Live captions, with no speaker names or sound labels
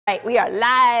Right, we are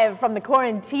live from the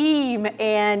QuaranTEAM,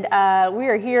 and we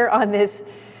are here on this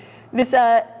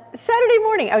Saturday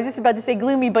morning. I was just about to say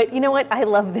gloomy, but you know what? I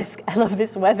love this. I love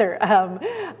this weather.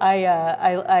 I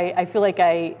feel like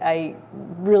I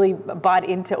really bought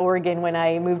into Oregon when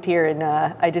I moved here, and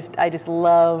I just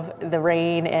love the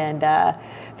rain and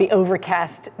the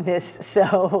overcastness.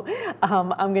 So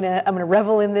I'm gonna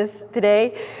revel in this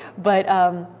today, but.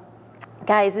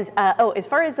 Guys, as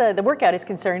far as the workout is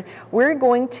concerned, we're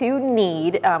going to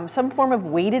need some form of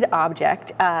weighted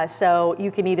object. So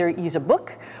you can either use a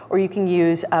book or you can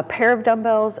use a pair of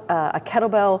dumbbells, a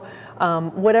kettlebell,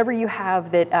 whatever you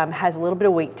have that has a little bit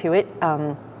of weight to it.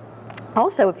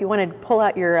 Also, if you want to pull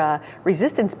out your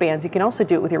resistance bands, you can also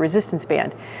do it with your resistance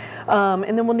band.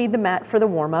 And then we'll need the mat for the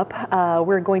warm-up.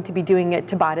 We're going to be doing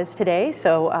Tabatas today,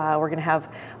 so we're going to have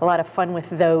a lot of fun with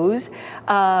those.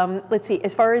 Let's see,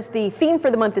 as far as the theme for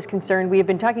the month is concerned, we have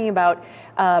been talking about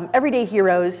everyday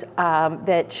heroes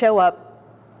that show up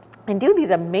and do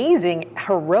these amazing,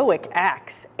 heroic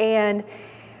acts. And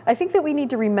I think that we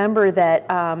need to remember that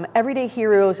everyday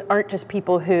heroes aren't just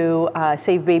people who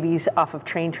save babies off of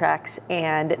train tracks,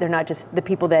 and they're not just the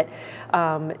people that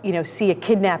see a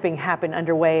kidnapping happen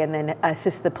underway and then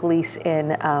assist the police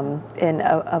in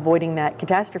avoiding that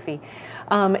catastrophe.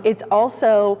 It's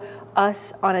also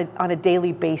us on a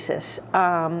daily basis,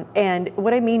 and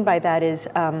what I mean by that is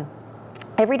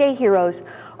everyday heroes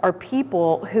are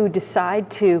people who decide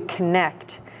to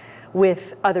connect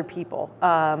with other people,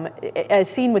 as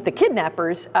seen with the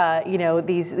kidnappers.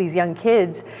 These young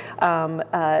kids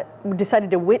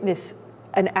decided to witness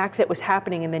an act that was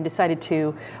happening and then decided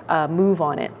to move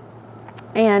on it.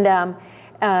 And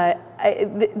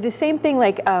the same thing,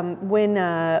 like when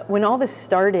all this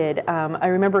started, I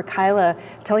remember Kyla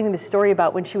telling me the story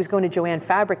about when she was going to Joann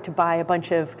Fabric to buy a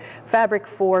bunch of fabric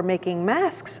for making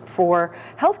masks for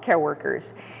healthcare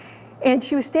workers. And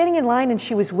she was standing in line and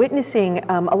she was witnessing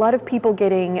a lot of people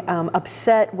getting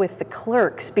upset with the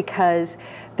clerks because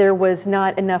there was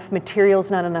not enough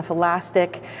materials, not enough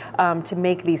elastic to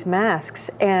make these masks,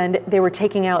 and they were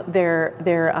taking out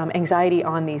their anxiety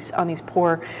on these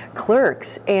poor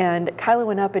clerks. And Kyla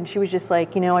went up and she was just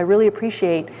like, I really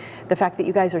appreciate the fact that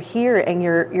you guys are here and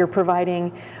you're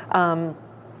providing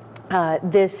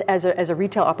this as a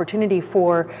retail opportunity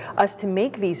for us to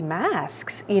make these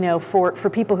masks, for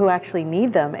people who actually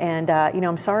need them. And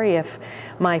I'm sorry if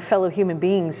my fellow human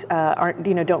beings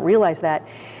don't realize that.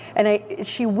 And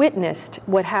she witnessed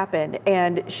what happened,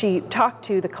 and she talked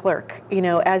to the clerk,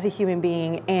 as a human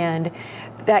being, and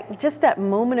that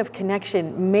moment of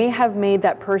connection may have made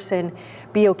that person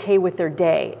be okay with their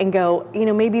day and go,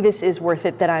 maybe this is worth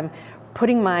it, that I'm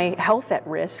putting my health at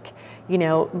risk,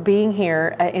 being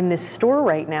here in this store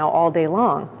right now all day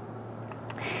long.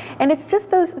 And it's just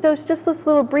those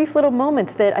little brief little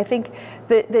moments that I think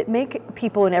that make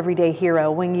people an everyday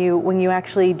hero when you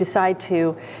actually decide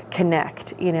to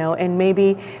connect, and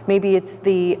maybe it's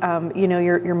the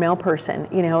your mail person,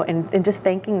 and just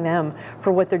thanking them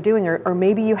for what they're doing, or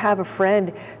maybe you have a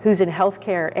friend who's in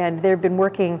healthcare and they've been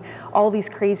working all these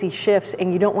crazy shifts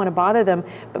and you don't want to bother them,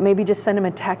 but maybe just send them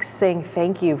a text saying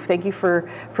thank you for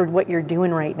what you're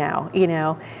doing right now,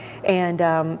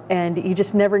 And you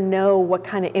just never know what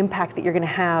kind of impact that you're going to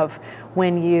have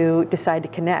when you decide to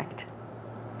connect,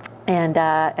 and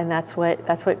that's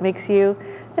what makes you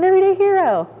an everyday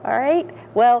hero. All right.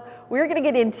 Well, we're going to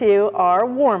get into our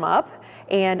warm up,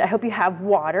 and I hope you have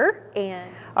water.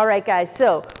 And all right, guys.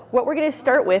 So what we're going to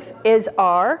start with is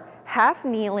our half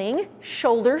kneeling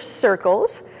shoulder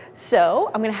circles. So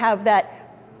I'm going to have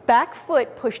that back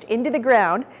foot pushed into the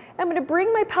ground. I'm going to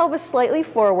bring my pelvis slightly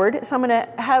forward, so I'm going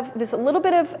to have this a little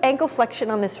bit of ankle flexion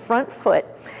on this front foot.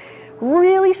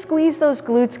 Really squeeze those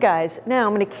glutes, guys. Now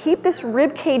I'm going to keep this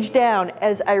rib cage down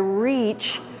as I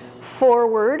reach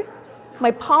forward. My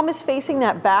palm is facing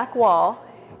that back wall,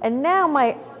 and now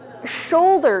my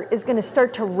shoulder is going to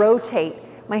start to rotate.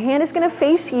 My hand is going to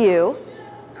face you,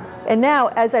 and now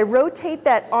as I rotate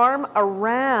that arm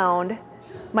around,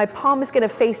 my palm is going to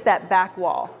face that back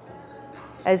wall.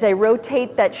 As I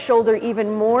rotate that shoulder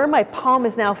even more, my palm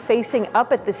is now facing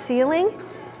up at the ceiling,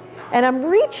 and I'm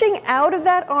reaching out of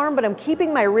that arm, but I'm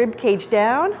keeping my rib cage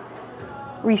down,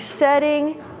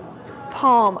 resetting,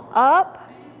 palm up,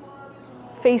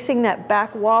 facing that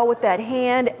back wall with that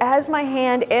hand. As my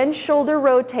hand and shoulder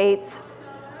rotates,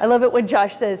 I love it when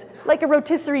Josh says, like a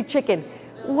rotisserie chicken.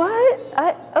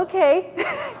 What? Okay.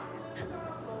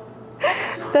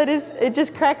 It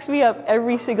just cracks me up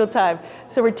every single time.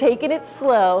 So we're taking it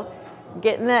slow,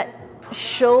 getting that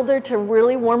shoulder to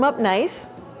really warm up nice.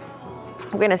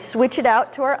 We're going to switch it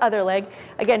out to our other leg.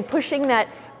 Again, pushing that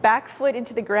back foot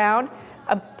into the ground,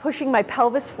 I'm pushing my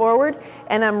pelvis forward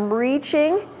and I'm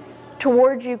reaching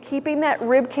towards you, keeping that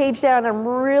rib cage down. I'm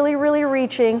really, really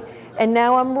reaching. And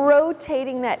now I'm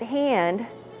rotating that hand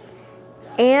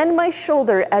and my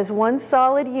shoulder as one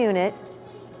solid unit.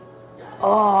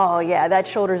 Oh yeah, that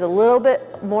shoulder's a little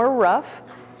bit more rough.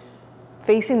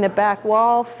 Facing the back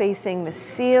wall, facing the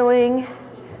ceiling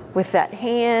with that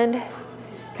hand,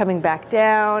 coming back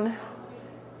down.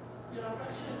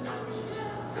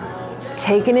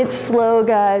 Taking it slow,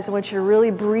 guys. I want you to really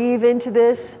breathe into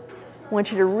this. I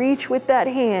want you to reach with that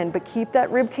hand, but keep that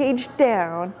rib cage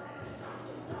down.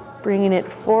 Bringing it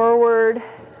forward.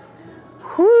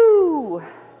 Whoo!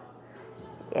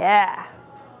 Yeah.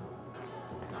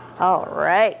 All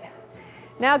right.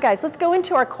 Now, guys, let's go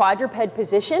into our quadruped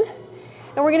position,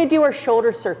 and we're going to do our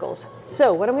shoulder circles.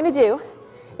 So what I'm going to do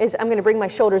is I'm going to bring my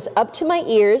shoulders up to my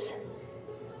ears.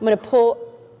 I'm going to pull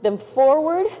them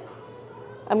forward.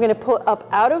 I'm going to pull up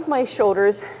out of my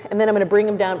shoulders, and then I'm going to bring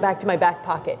them down back to my back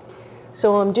pocket.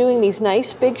 So I'm doing these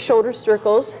nice big shoulder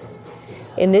circles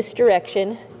in this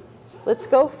direction. Let's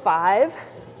go 5,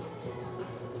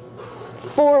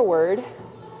 forward,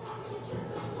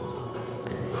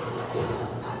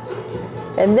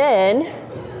 and then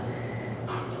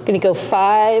I'm going to go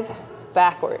 5,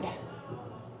 backward.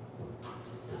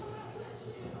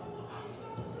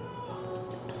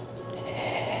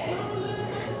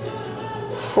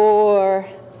 Four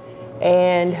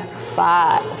and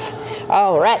 5.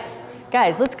 All right,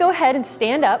 guys, let's go ahead and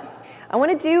stand up. I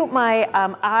want to do my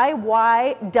I,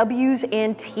 Y, W's,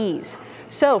 and T's.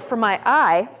 So for my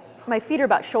I, my feet are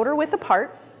about shoulder width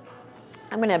apart.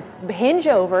 I'm going to hinge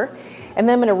over, and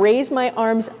then I'm going to raise my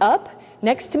arms up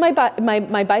next to my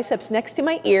biceps next to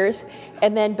my ears,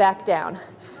 and then back down.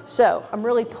 So I'm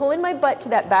really pulling my butt to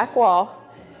that back wall,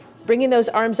 bringing those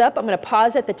arms up. I'm going to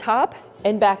pause at the top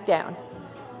and back down.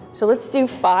 So let's do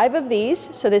 5 of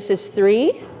these. So this is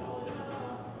 3.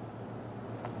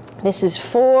 This is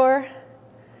 4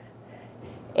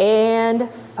 and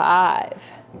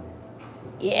 5.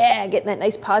 Yeah, getting that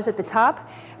nice pause at the top.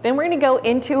 Then we're going to go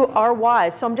into our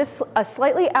Ys. So I'm just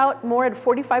slightly out more at a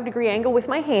 45-degree angle with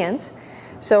my hands.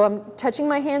 So I'm touching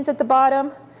my hands at the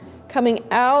bottom, coming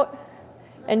out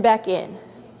and back in.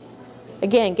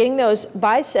 Again, getting those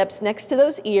biceps next to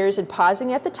those ears and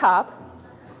pausing at the top.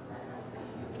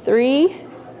 3,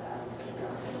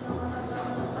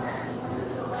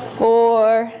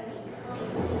 4,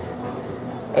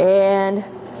 and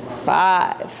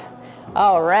 5.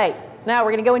 All right, now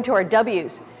we're going to go into our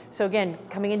W's. So again,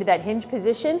 coming into that hinge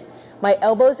position, my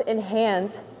elbows and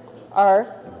hands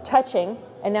are touching,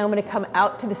 and now I'm going to come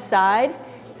out to the side.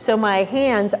 So my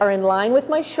hands are in line with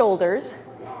my shoulders,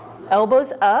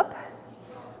 elbows up,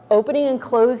 opening and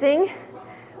closing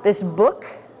this book,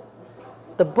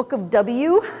 the book of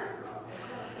W.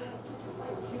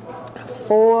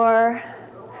 4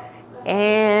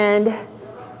 and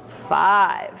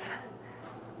 5.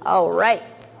 All right,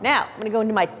 now I'm going to go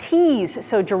into my T's.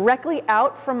 So directly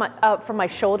out from my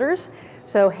shoulders.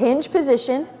 So hinge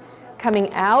position,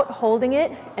 coming out, holding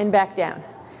it, and back down.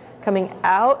 Coming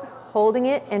out, holding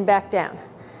it, and back down.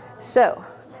 So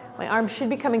my arm should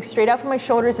be coming straight out from my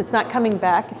shoulders. It's not coming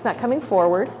back. It's not coming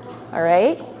forward. All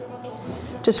right.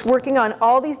 Just working on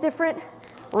all these different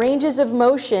ranges of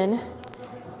motion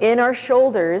in our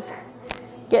shoulders,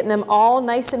 getting them all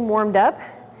nice and warmed up.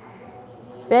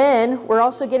 Then we're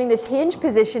also getting this hinge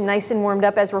position nice and warmed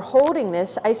up as we're holding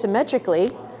this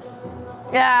isometrically.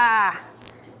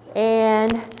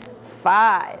 And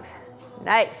 5.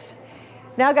 Nice.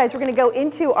 Now, guys, we're going to go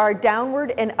into our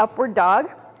downward and upward dog.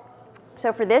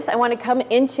 So for this, I want to come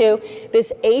into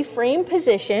this A-frame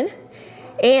position,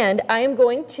 and I am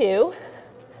going to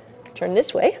turn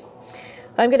this way.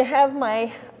 I'm going to have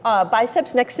my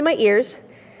biceps next to my ears.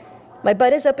 My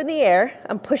butt is up in the air.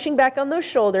 I'm pushing back on those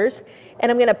shoulders,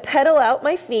 and I'm going to pedal out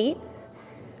my feet,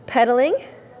 pedaling.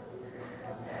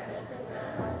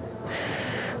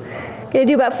 Going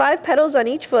to do about 5 pedals on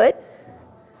each foot.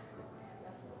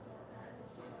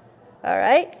 All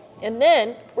right, and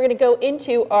then we're going to go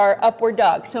into our upward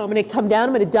dog. So I'm going to come down,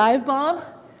 I'm going to dive bomb,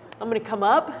 I'm going to come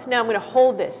up. Now I'm going to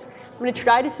hold this. I'm going to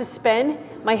try to suspend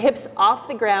my hips off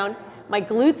the ground. My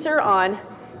glutes are on,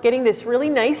 getting this really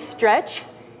nice stretch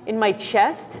in my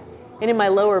chest and in my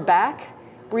lower back,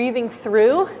 breathing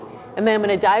through, and then I'm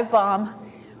going to dive bomb,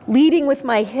 leading with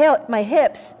my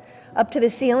hips up to the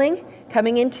ceiling,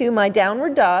 coming into my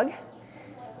downward dog.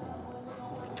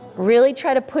 Really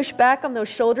try to push back on those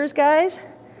shoulders, guys.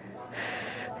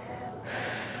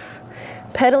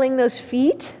 Pedaling those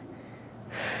feet.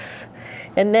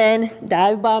 And then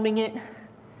dive bombing it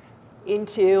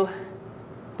into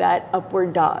that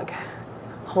upward dog.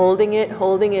 Holding it,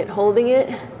 holding it, holding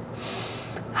it.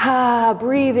 Ah,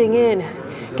 breathing in.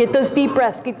 Get those deep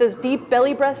breaths. Get those deep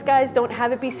belly breaths, guys. Don't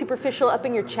have it be superficial up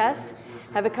in your chest.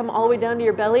 Have it come all the way down to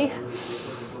your belly.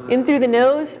 In through the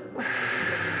nose.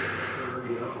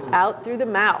 Out through the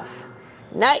mouth.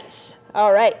 Nice.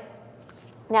 All right.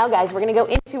 Now, guys, we're going to go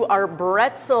into our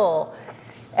bretzel.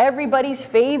 Everybody's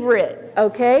favorite.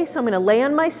 Okay, so I'm going to lay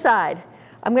on my side.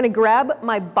 I'm going to grab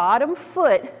my bottom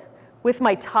foot with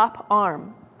my top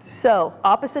arm. So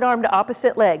opposite arm to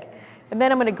opposite leg. And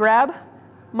then I'm going to grab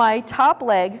my top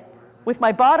leg with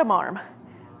my bottom arm.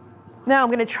 Now I'm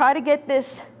going to try to get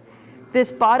this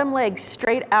bottom leg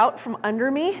straight out from under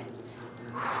me.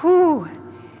 Whew.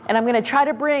 And I'm going to try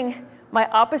to bring my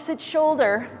opposite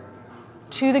shoulder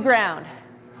to the ground.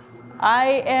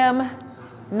 I am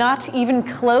not even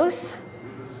close,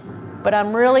 but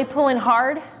I'm really pulling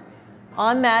hard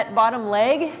on that bottom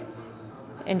leg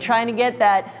and trying to get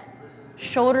that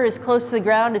shoulder as close to the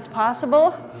ground as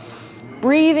possible.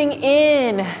 Breathing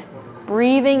in,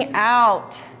 breathing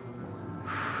out.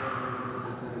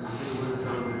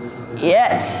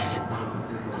 Yes.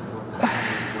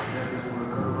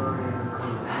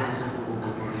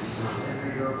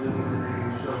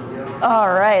 All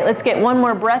right, let's get one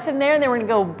more breath in there, and then we're gonna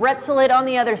go bretzel it on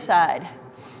the other side.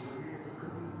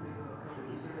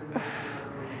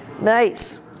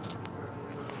 Nice.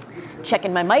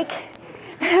 Checking my mic.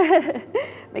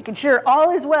 Making sure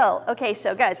all is well. Okay,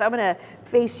 so guys, I'm gonna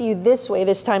face you this way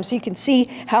this time so you can see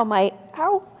how my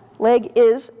leg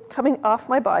is coming off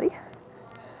my body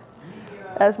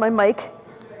as my mic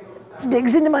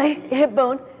digs into my hip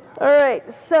bone. All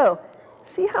right, so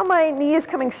see how my knee is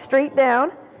coming straight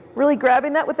down, really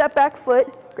grabbing that with that back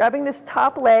foot, grabbing this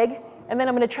top leg, and then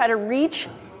I'm gonna try to reach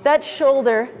that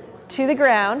shoulder to the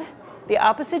ground, the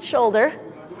opposite shoulder,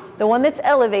 the one that's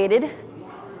elevated,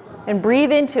 and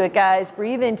breathe into it, guys,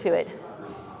 breathe into it.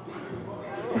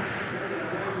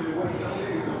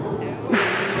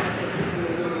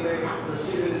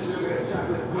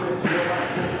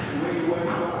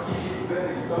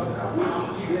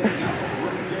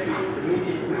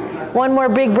 One more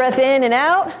big breath in and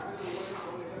out.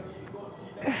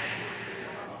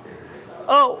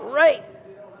 All right.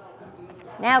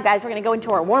 Now, guys, we're going to go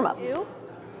into our warm-up.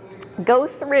 Go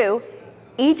through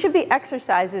each of the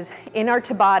exercises in our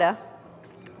Tabata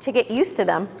to get used to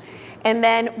them, and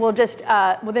then we'll just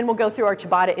we'll go through our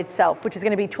Tabata itself, which is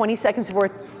going to be 20 seconds of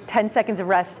work, 10 seconds of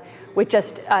rest, with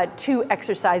just 2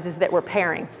 exercises that we're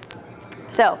pairing.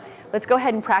 So let's go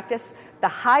ahead and practice the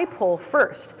high pull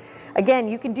first. Again,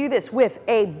 you can do this with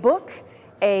a book,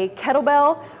 a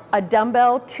kettlebell, a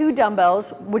dumbbell, 2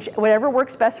 dumbbells, whatever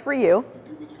works best for you.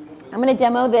 I'm going to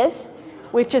demo this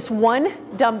with just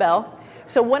 1 dumbbell.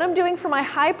 So what I'm doing for my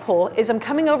high pull is I'm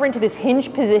coming over into this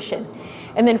hinge position.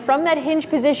 And then from that hinge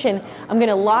position, I'm going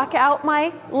to lock out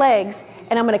my legs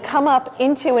and I'm going to come up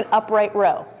into an upright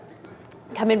row.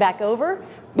 Coming back over,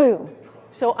 boom.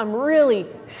 So I'm really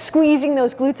squeezing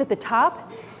those glutes at the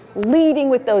top, leading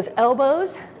with those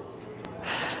elbows.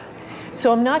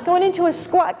 So I'm not going into a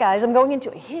squat, guys. I'm going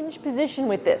into a hinge position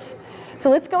with this. So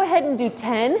let's go ahead and do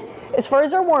 10 as far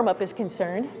as our warm-up is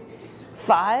concerned.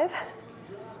 5,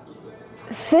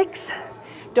 6,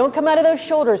 don't come out of those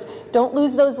shoulders. Don't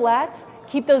lose those lats.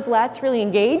 Keep those lats really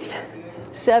engaged.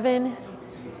 7,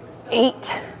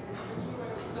 8,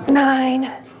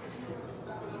 9,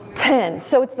 10.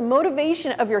 So it's the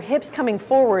motivation of your hips coming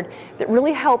forward that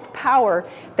really help power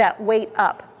that weight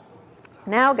up.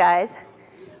 Now, guys,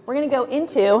 we're going to go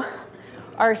into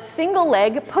our single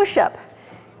leg push-up.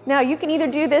 Now, you can either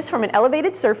do this from an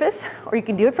elevated surface or you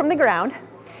can do it from the ground.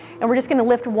 And we're just going to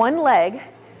lift one leg.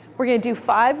 We're going to do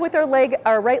 5 with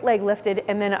our right leg lifted,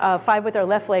 and then 5 with our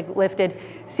left leg lifted.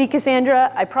 See,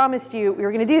 Cassandra, I promised you we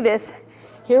were going to do this.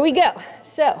 Here we go.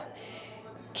 So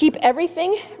keep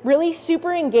everything really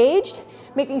super engaged,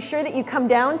 making sure that you come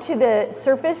down to the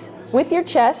surface with your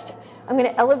chest. I'm going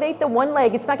to elevate the one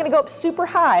leg. It's not going to go up super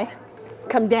high.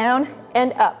 Come down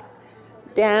and up,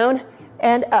 down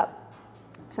and up.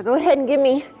 So go ahead and give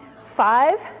me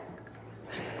 5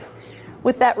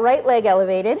 with that right leg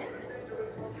elevated.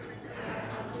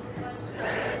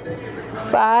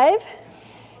 5,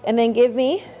 and then give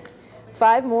me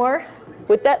 5 more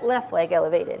with that left leg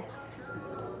elevated.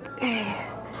 4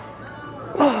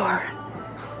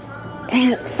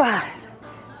 and 5.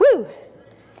 Woo!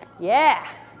 Yeah.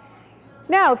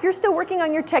 Now, if you're still working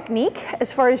on your technique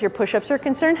as far as your push-ups are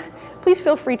concerned, please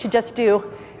feel free to just do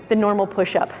the normal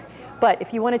push-up. But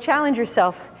if you want to challenge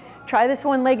yourself, try this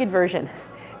one-legged version.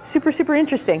 Super, super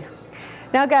interesting.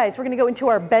 Now, guys, we're going to go into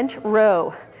our bent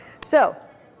row. So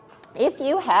if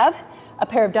you have a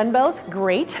pair of dumbbells,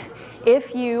 great.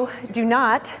 If you do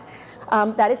not,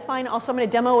 that is fine. Also, I'm going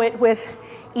to demo it with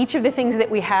each of the things that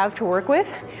we have to work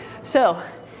with. So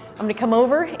I'm going to come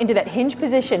over into that hinge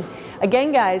position.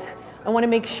 Again, guys, I want to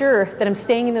make sure that I'm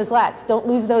staying in those lats. Don't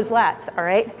lose those lats, all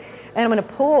right? And I'm going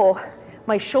to pull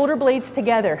my shoulder blades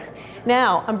together.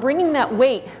 Now, I'm bringing that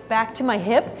weight back to my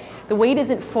hip. The weight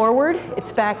isn't forward,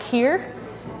 it's back here,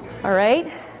 all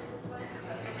right?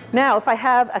 Now, if I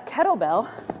have a kettlebell,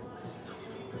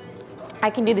 I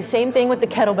can do the same thing with the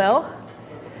kettlebell.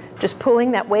 Just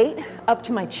pulling that weight up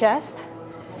to my chest,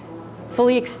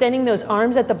 fully extending those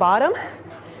arms at the bottom.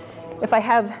 If I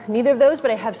have neither of those, but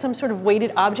I have some sort of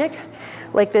weighted object,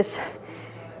 like this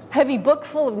heavy book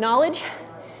full of knowledge,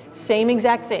 same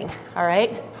exact thing, all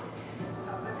right?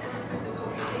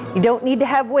 You don't need to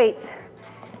have weights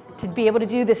to be able to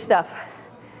do this stuff.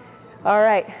 All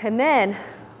right, and then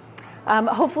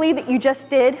hopefully that you just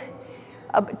did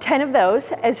 10 of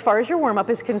those as far as your warm-up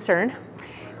is concerned.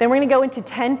 Then we're gonna go into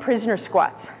 10 prisoner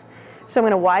squats. So I'm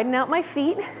gonna widen out my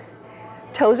feet,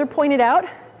 toes are pointed out,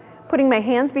 putting my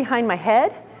hands behind my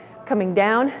head, coming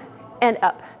down and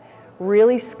up.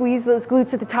 Really squeeze those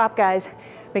glutes at the top, guys,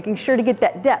 making sure to get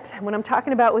that depth. And when I'm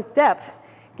talking about with depth,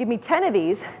 give me 10 of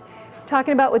these.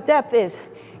 Talking about with depth is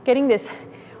getting this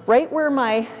right where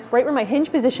my hinge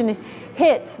position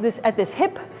hits this at this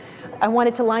hip. I want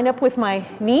it to line up with my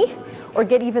knee or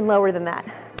get even lower than that.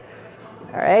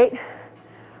 All right,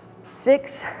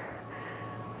 6,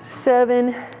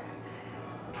 7,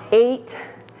 8,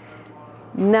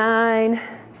 9,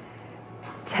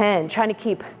 10. Trying to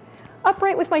keep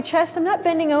upright with my chest. I'm not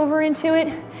bending over into it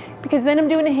because then I'm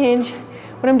doing a hinge.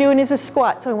 What I'm doing is a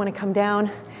squat, so I want to come down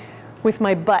with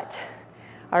my butt.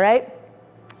 All right,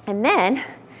 and then,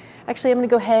 actually I'm gonna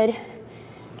go ahead,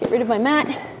 get rid of my mat.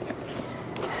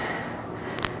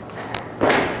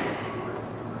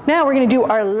 Now we're gonna do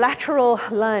our lateral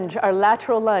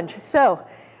lunge, So,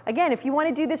 again, if you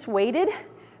wanna do this weighted,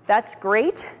 that's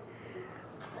great.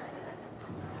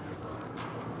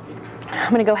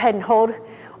 I'm gonna go ahead and hold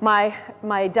my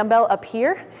dumbbell up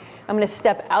here. I'm gonna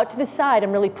step out to the side.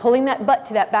 I'm really pulling that butt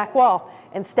to that back wall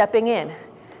and stepping in.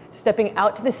 Stepping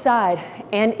out to the side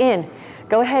and in.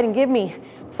 Go ahead and give me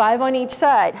 5 on each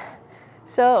side.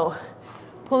 So,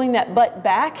 pulling that butt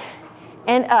back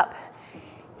and up.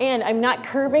 And I'm not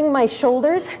curving my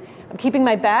shoulders. I'm keeping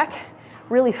my back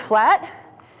really flat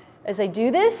as I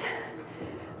do this.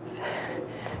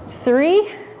 3,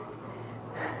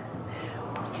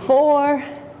 4,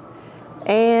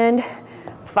 and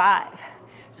 5.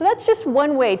 So that's just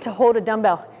one way to hold a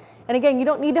dumbbell. And again, you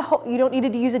don't need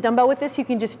to use a dumbbell with this. You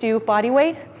can just do body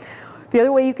weight. The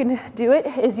other way you can do it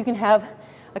is you can have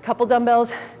a couple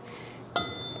dumbbells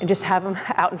and just have them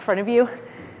out in front of you.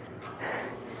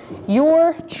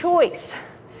 Your choice.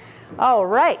 All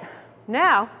right,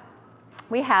 now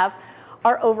we have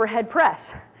our overhead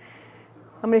press.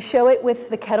 I'm going to show it with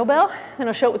the kettlebell, and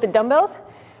I'll show it with the dumbbells,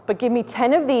 but give me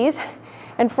 10 of these.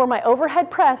 And for my overhead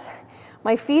press,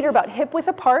 my feet are about hip width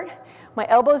apart. My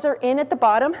elbows are in at the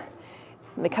bottom.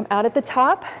 And they come out at the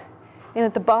top, in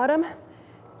at the bottom,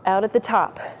 out at the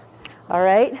top. All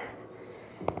right?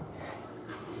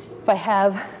 If I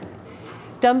have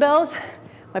dumbbells,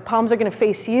 my palms are going to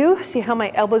face you. See how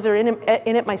my elbows are in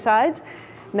at my sides?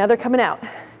 Now they're coming out.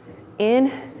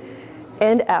 In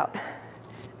and out.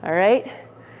 All right?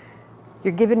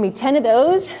 You're giving me 10 of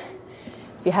those.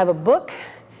 If you have a book,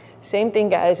 same thing,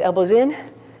 guys. Elbows in.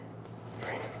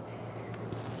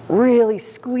 Really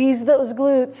squeeze those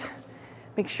glutes.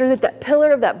 Make sure that that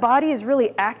pillar of that body is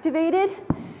really activated.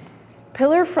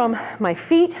 Pillar from my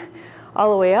feet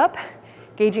all the way up,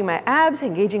 engaging my abs,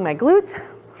 engaging my glutes.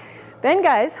 Then,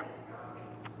 guys,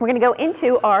 we're gonna go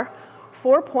into our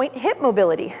 4-point hip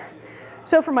mobility.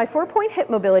 So for my 4-point hip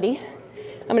mobility,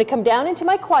 I'm gonna come down into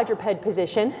my quadruped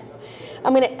position.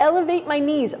 I'm gonna elevate my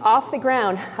knees off the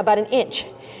ground about 1 inch.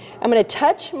 I'm gonna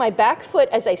touch my back foot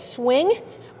as I swing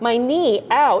my knee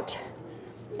out,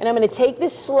 and I'm gonna take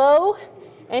this slow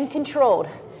and controlled.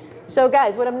 So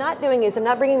guys, what I'm not doing is I'm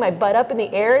not bringing my butt up in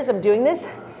the air as I'm doing this.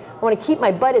 I wanna keep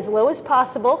my butt as low as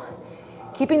possible,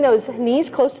 keeping those knees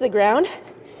close to the ground,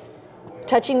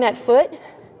 touching that foot,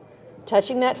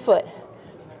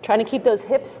 trying to keep those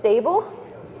hips stable.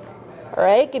 All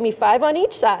right, give me 5 on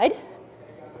each side.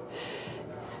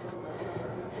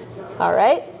 All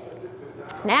right,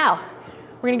 now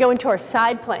we're gonna go into our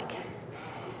side plank.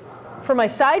 For my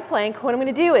side plank, what I'm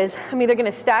gonna do is I'm either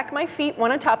gonna stack my feet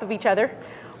one on top of each other,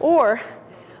 or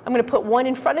I'm gonna put one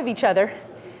in front of each other,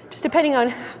 just depending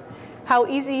on how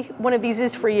easy one of these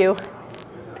is for you.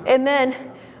 And then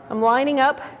I'm lining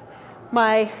up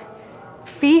my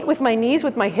feet with my knees,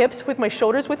 with my hips, with my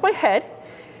shoulders, with my head,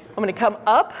 I'm gonna come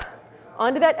up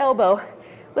onto that elbow.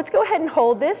 Let's go ahead and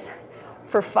hold this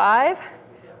for 5,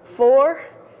 4,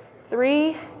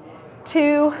 3,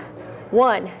 2,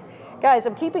 1. Guys,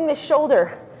 I'm keeping this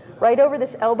shoulder right over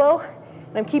this elbow,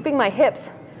 and I'm keeping my hips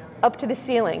up to the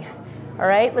ceiling. All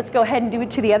right, let's go ahead and do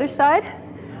it to the other side.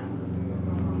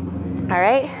 All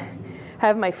right,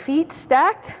 have my feet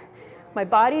stacked. My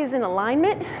body is in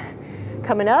alignment.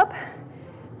 Coming up,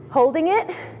 holding it.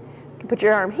 You can put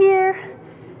your arm here,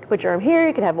 you can put your arm here.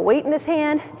 You can have a weight in this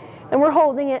hand, and we're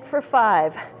holding it for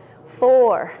 5,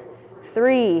 4,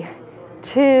 3,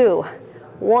 2,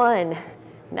 1.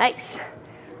 Nice.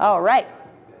 All right.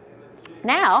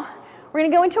 Now, we're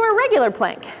gonna go into our regular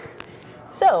plank.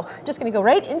 So, just gonna go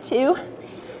right into,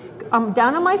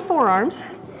 down on my forearms.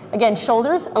 Again,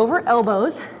 shoulders over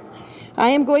elbows. I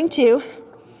am going to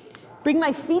bring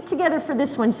my feet together for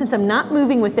this one since I'm not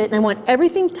moving with it, and I want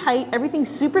everything tight, everything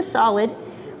super solid.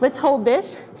 Let's hold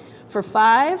this for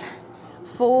 5,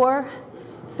 4,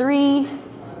 3,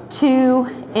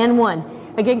 2, and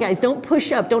 1. Again, guys, don't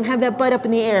push up. Don't have that butt up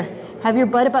in the air. Have your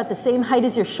butt about the same height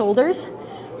as your shoulders.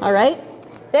 All right?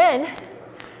 Then,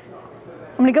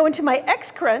 I'm gonna go into my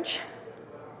X crunch.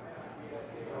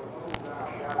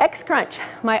 X crunch.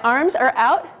 My arms are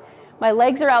out. My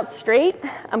legs are out straight.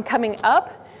 I'm coming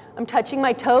up. I'm touching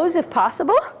my toes if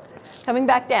possible. Coming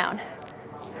back down.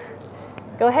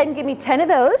 Go ahead and give me 10 of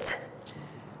those.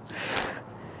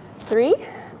 3,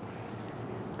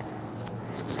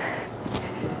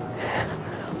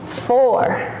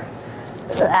 4,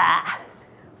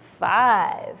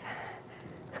 5,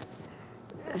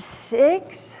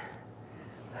 6,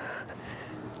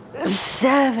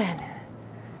 7,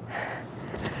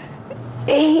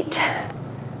 8,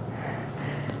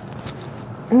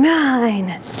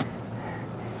 9,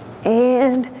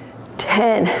 and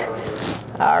 10.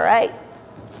 All right.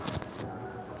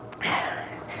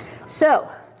 So,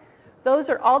 those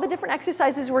are all the different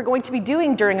exercises we're going to be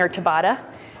doing during our Tabata.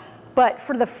 But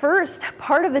for the first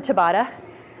part of the Tabata,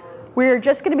 we're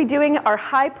just going to be doing our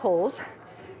high pulls.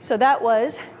 So that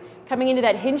was coming into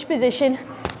that hinge position,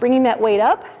 bringing that weight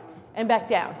up and back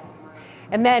down.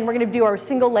 And then we're going to do our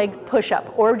single leg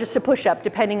push-up, or just a push-up,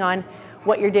 depending on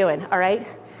what you're doing, all right?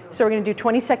 So we're going to do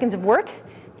 20 seconds of work,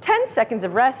 10 seconds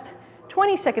of rest,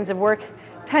 20 seconds of work,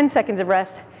 10 seconds of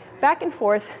rest, back and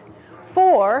forth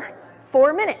for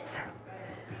 4 minutes.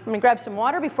 I'm going to grab some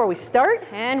water before we start,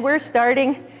 and we're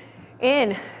starting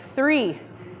in 3,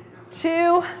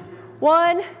 2,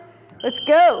 1, let's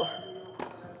go.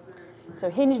 So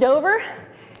hinged over,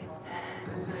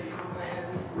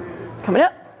 coming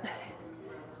up,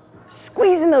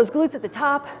 squeezing those glutes at the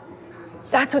top.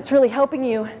 That's what's really helping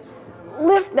you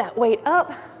lift that weight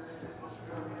up.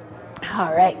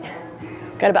 All right,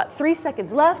 got about 3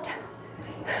 seconds left.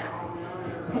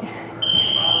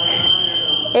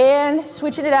 And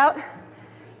switching it out,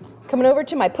 coming over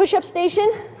to my push-up station.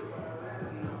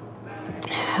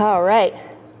 All right,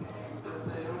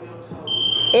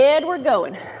 and we're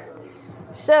going.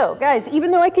 So guys,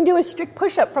 even though I can do a strict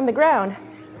push-up from the ground,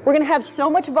 we're gonna have so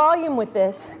much volume with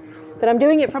this that I'm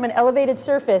doing it from an elevated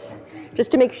surface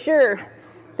just to make sure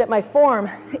that my form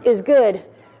is good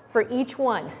for each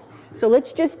one. So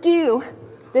let's just do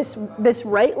this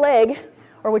right leg,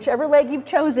 or whichever leg you've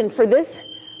chosen for this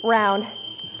round,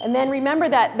 and then remember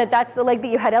that's the leg that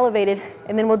you had elevated,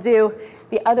 and then we'll do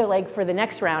the other leg for the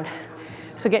next round.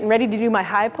 So getting ready to do my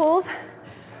high pulls,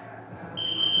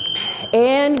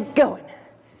 and going.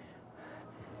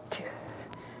 2.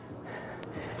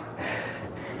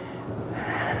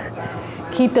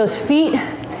 Keep those feet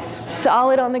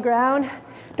solid on the ground.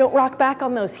 Don't rock back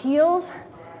on those heels,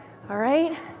 all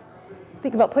right?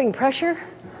 Think about putting pressure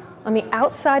on the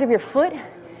outside of your foot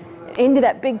into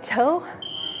that big toe.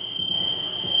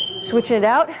 Switching it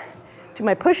out to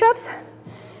my push-ups.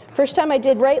 First time I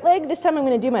did right leg, this time I'm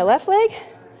gonna do my left leg.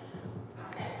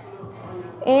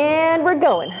 And we're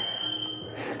going.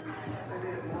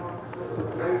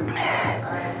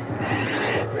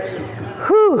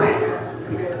 Whew.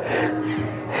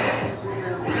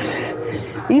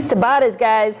 These Tabatas,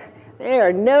 guys, they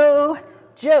are no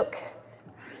joke.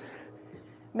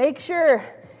 Make sure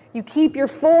you keep your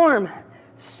form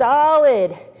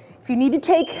solid. If you need to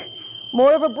take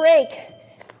more of a break,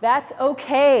 that's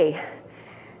okay.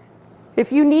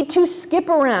 If you need to skip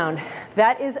around,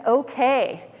 that is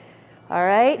okay. All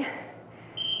right?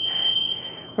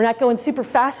 We're not going super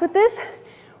fast with this.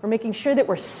 We're making sure that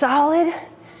we're solid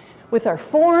with our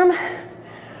form.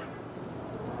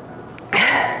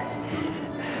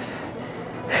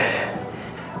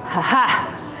 Ha-ha.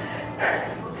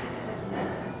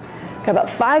 Got about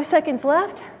 5 seconds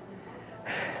left.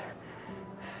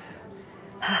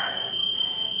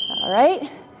 right,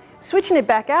 switching it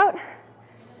back out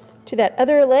to that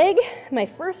other leg, my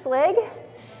first leg.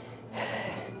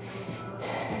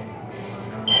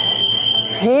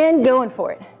 And going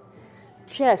for it.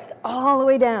 Chest all the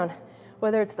way down,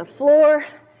 whether it's the floor,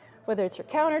 whether it's your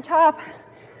countertop,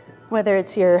 whether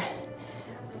it's your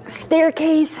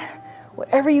staircase,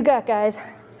 whatever you got, guys.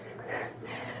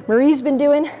 Marie's been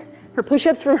doing her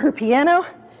push-ups from her piano.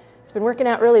 It's been working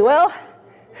out really well.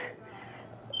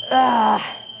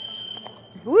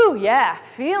 Woo, yeah,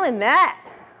 feeling that.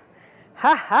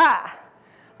 Ha ha.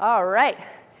 All right.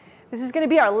 This is going to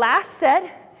be our last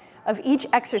set of each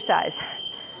exercise.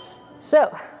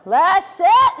 So, last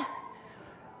set,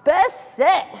 best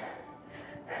set.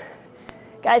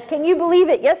 Guys, can you believe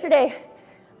it? Yesterday,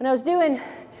 when I was doing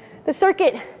the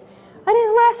circuit, I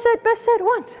did last set, best set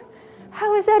once.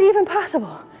 How is that even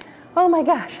possible? Oh my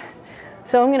gosh.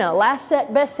 So I'm gonna last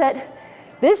set, best set,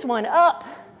 this one up.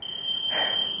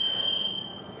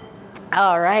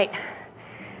 All right.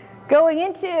 Going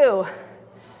into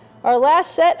our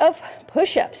last set of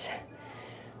push-ups.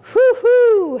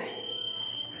 Whoo-hoo.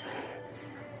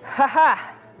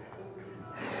 Ha-ha.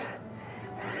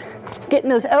 Getting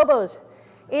those elbows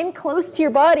in close to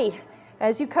your body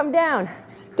as you come down.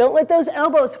 Don't let those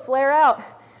elbows flare out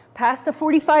past the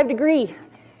 45-degree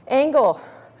angle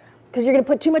because you're going to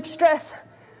put too much stress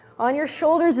on your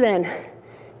shoulders then.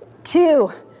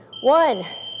 2, 1.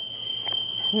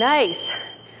 Nice.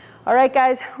 All right,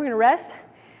 guys, we're going to rest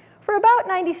for about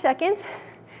 90 seconds,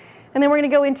 and then we're going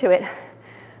to go into it.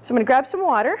 So I'm going to grab some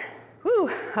water.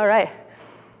 Woo. All right.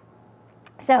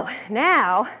 So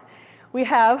now we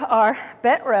have our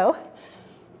bent row.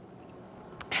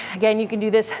 Again, you can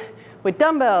do this with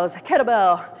dumbbells, a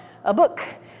kettlebell, a book,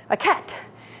 a cat.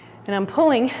 And I'm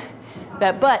pulling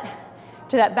that butt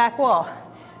to that back wall.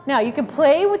 Now you can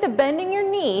play with the bending your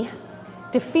knee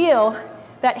to feel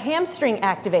that hamstring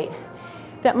activate,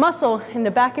 that muscle in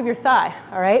the back of your thigh,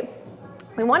 all right?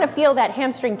 We want to feel that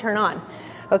hamstring turn on,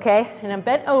 okay? And I'm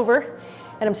bent over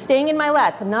and I'm staying in my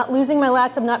lats. I'm not losing my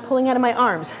lats, I'm not pulling out of my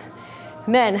arms.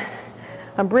 And then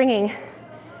I'm bringing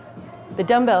the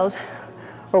dumbbells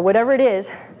or whatever it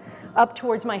is up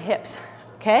towards my hips,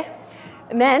 okay?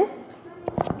 And then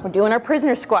we're doing our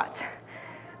prisoner squats,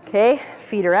 okay?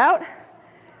 Feet are out,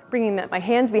 bringing my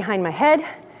hands behind my head,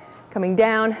 coming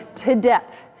down to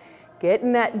depth.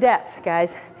 Getting that depth,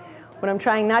 guys. What I'm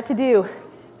trying not to do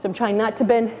is I'm trying not to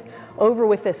bend over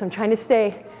with this. I'm trying to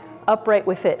stay upright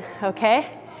with it,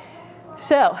 okay?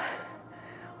 So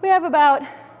we have about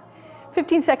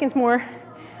 15 seconds more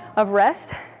of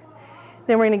rest.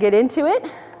 Then we're going to get into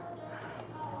it.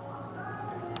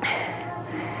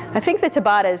 I think the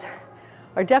Tabatas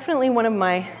are definitely one of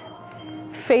my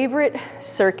favorite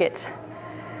circuits.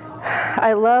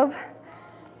 I love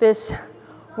this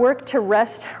work to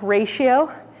rest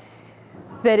ratio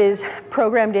that is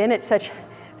programmed in at such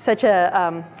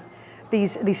a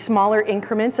these smaller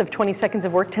increments of 20 seconds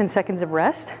of work, 10 seconds of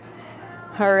rest.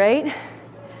 All right,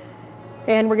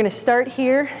 and we're going to start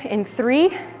here in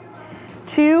 3,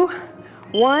 2,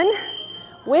 1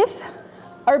 with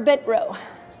our bent row.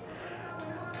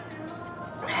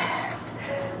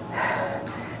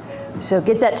 So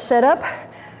get that set up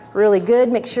really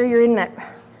good. Make sure you're in that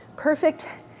perfect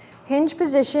hinge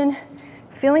position,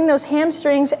 feeling those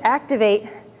hamstrings activate.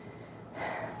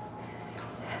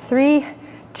 3,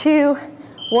 2,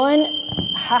 1,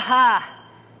 ha-ha.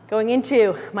 Going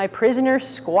into my prisoner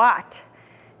squat.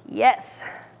 Yes.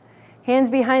 Hands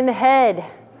behind the head.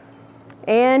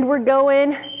 And we're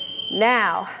going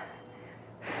now.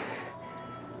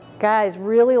 Guys,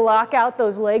 really lock out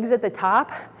those legs at the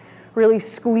top. Really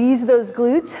squeeze those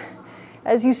glutes.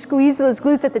 As you squeeze those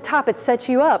glutes at the top, it sets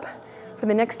you up for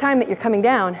the next time that you're coming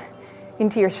down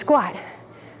into your squat.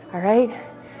 All right?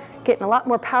 Getting a lot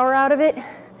more power out of it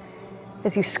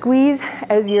as you squeeze,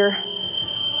 as you're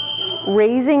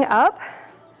raising up.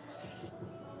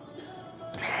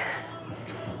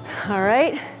 All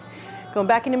right? Going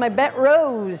back into my bent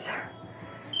rows.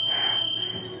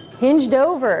 Hinged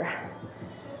over.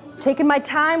 Taking my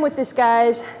time with this,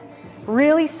 guys.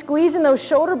 Really squeezing those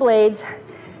shoulder blades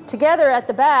together at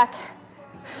the back.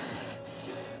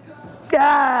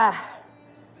 Ah.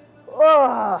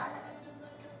 Oh.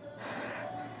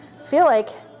 Feel like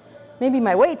maybe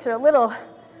my weights are a little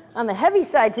on the heavy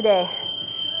side today.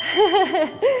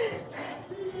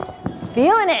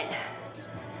 Feeling it.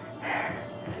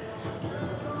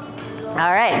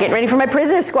 All right, getting ready for my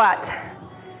prisoner squats.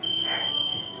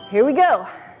 Here we go.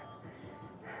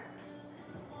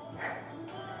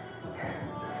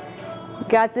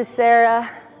 Got this, Sarah.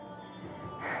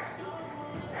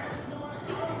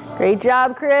 Great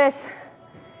job, Chris.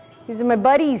 These are my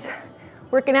buddies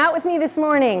working out with me this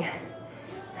morning.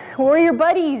 Warrior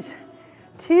buddies.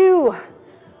 2,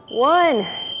 1.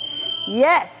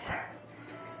 Yes.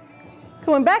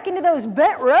 Going back into those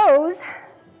bent rows.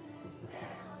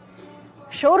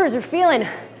 Shoulders are feeling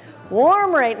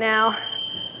warm right now.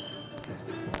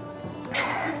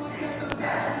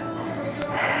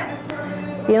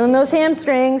 Feeling those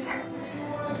hamstrings.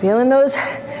 Feeling those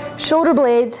shoulder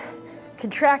blades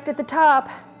contract at the top.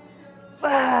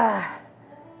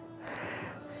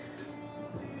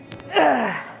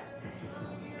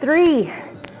 3,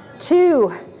 2,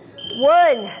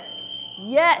 1.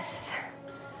 Yes.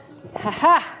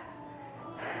 Haha.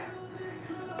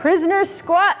 Prisoner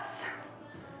squats.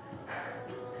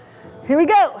 Here we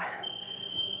go.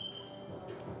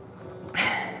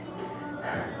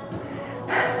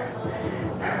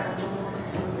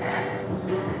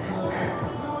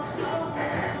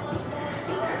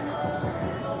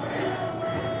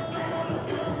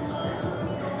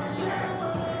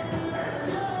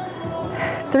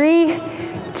 Three,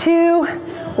 2,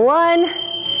 1.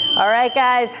 All right,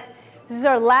 guys. This is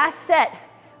our last set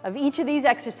of each of these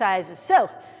exercises. So,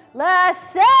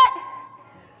 last set,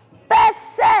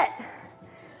 best set.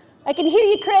 I can hear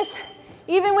you, Chris,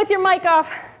 even with your mic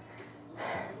off,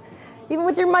 even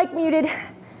with your mic muted.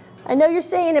 I know you're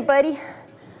saying it, buddy.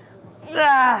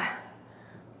 Yeah.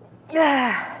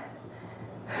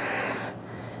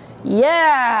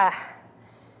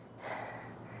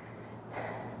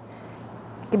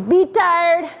 You can be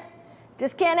tired,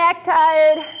 just can't act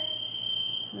tired.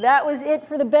 That was it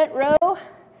for the bent row.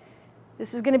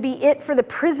 This is going to be it for the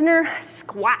prisoner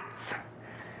squats.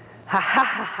 Ha ha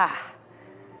ha ha.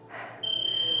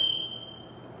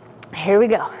 Here we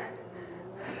go.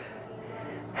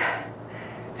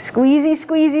 Squeezy,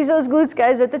 squeezy those glutes,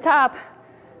 guys, at the top.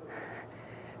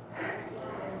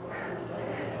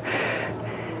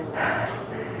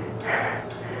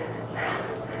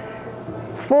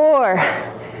 Four,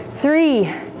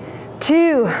 3,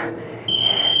 2,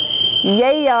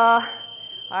 yeah.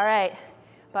 All right,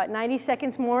 about 90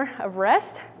 seconds more of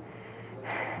rest.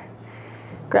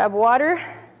 Grab water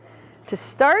to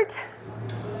start.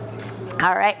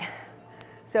 All right,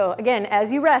 so again,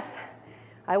 as you rest,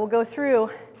 I will go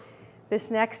through this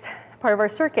next part of our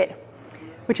circuit,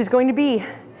 which is going to be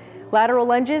lateral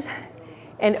lunges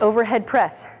and overhead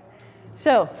press.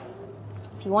 So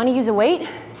if you want to use a weight,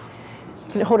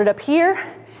 you can hold it up here,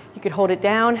 you could hold it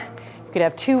down, you could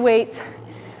have 2 weights,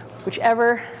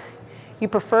 whichever you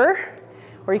prefer,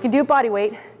 or you can do a body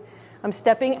weight. I'm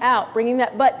stepping out, bringing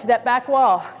that butt to that back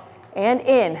wall and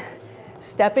in,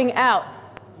 stepping out.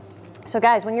 So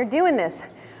guys, when you're doing this,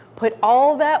 put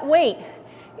all that weight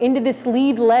into this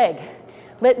lead leg.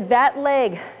 Let that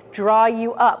leg draw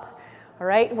you up, all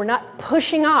right? We're not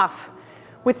pushing off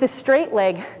with the straight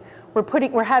leg.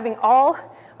 We're having all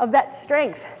of that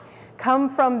strength come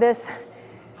from this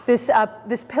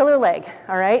pillar leg,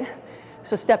 all right?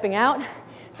 So stepping out,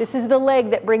 this is the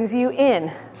leg that brings you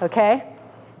in, okay?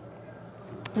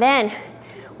 Then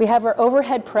we have our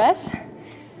overhead press,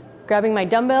 grabbing my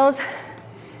dumbbells.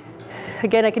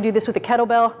 Again, I can do this with a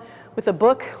kettlebell, with a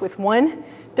book, with 1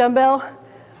 dumbbell,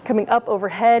 coming up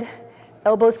overhead,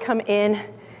 elbows come in,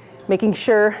 making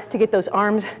sure to get those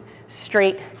arms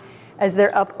straight as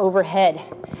they're up overhead.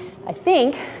 I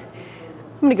think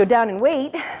I'm gonna go down and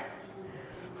wait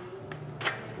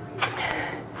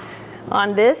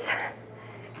on this.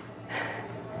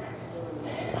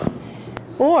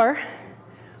 Or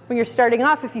when you're starting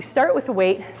off, if you start with a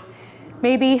weight,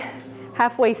 maybe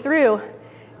halfway through,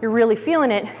 you're really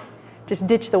feeling it, just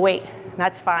ditch the weight.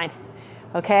 That's fine,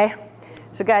 okay?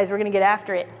 So guys, we're gonna get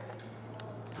after it.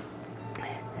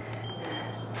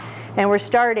 And we're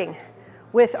starting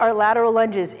with our lateral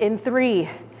lunges in 3,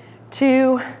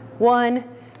 2, 1,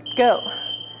 go.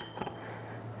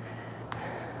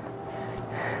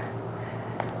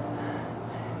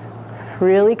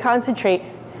 Really concentrate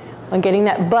on getting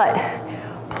that butt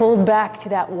pulled back to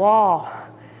that wall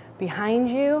behind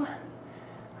you,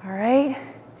 all right?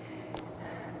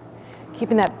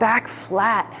 Keeping that back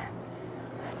flat.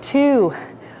 2,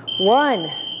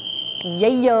 1,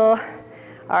 yeah.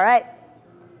 All right,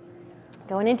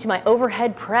 going into my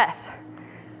overhead press.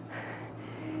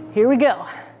 Here we go.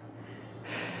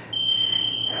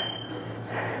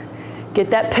 Get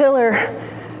that pillar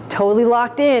totally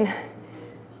locked in. I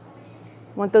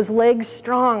want those legs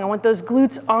strong. I want those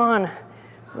glutes on.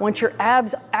 I want your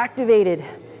abs activated.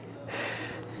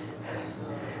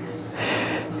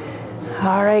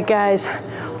 All right, guys,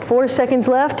 4 seconds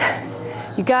left.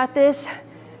 You got this.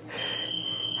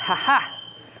 Ha-ha.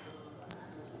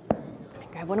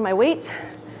 Grab one of my weights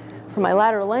for my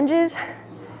lateral lunges.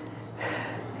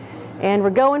 And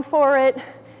we're going for it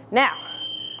now.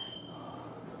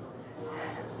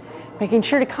 Making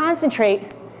sure to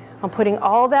concentrate on putting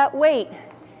all that weight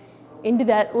into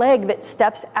that leg that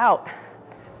steps out.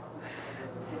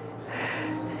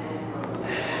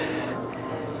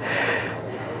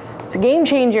 It's a game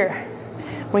changer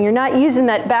when you're not using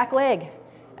that back leg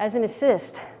as an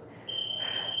assist.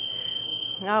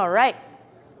 All right.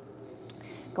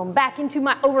 Going back into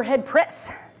my overhead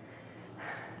press.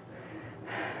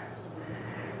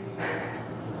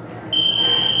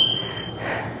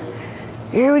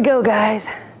 Here we go, guys.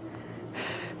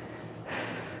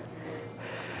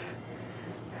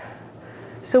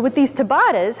 So with these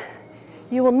Tabatas,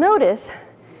 you will notice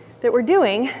that we're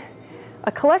doing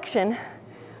a collection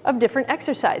of different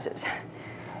exercises.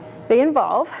 They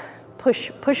involve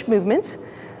push movements,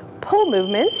 pull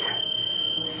movements,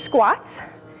 squats,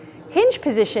 hinge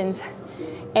positions,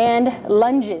 and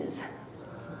lunges.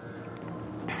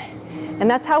 And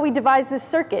that's how we devise this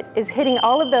circuit, is hitting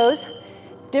all of those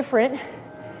different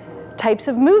types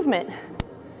of movement.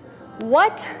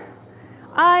 What?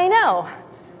 I know.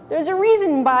 There's a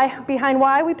reason behind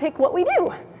why we pick what we do.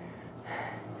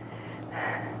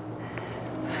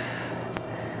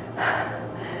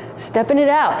 Stepping it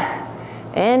out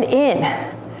and in.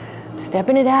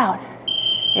 Stepping it out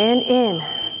and in.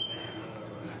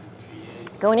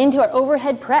 Going into our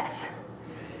overhead press.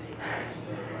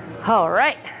 All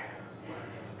right.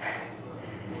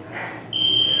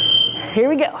 Here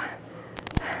we go.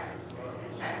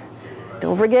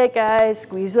 Don't forget, guys,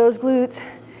 squeeze those glutes.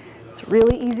 It's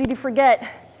really easy to forget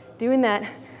doing that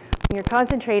when you're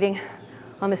concentrating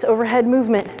on this overhead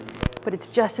movement, but it's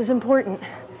just as important.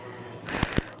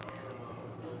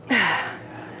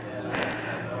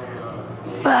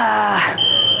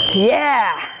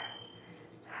 Yeah.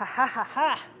 Ha ha ha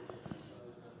ha.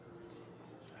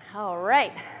 All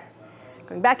right.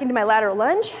 Going back into my lateral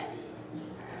lunge.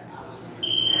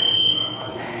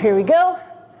 Here we go.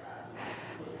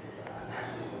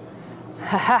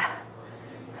 Ha ha.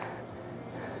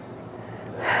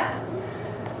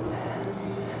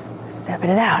 Stepping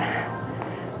it out.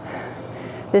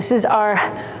 This is our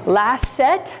last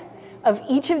set of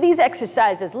each of these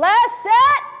exercises. Last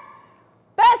set.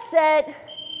 Best set.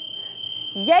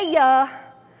 Yeah.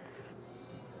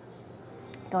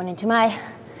 Going into my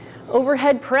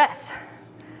overhead press.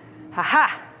 Ha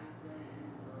ha.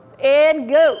 And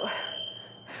go.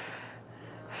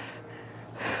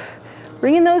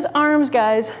 Bringing those arms,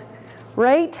 guys,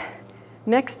 right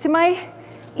next to my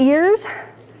ears.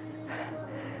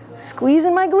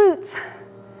 Squeezing my glutes.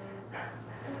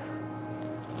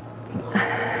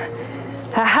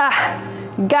 Ha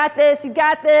ha. You got this, you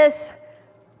got this.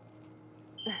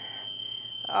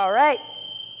 All right.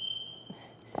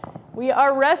 We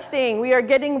are resting. We are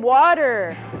getting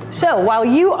water. So while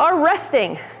you are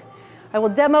resting, I will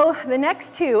demo the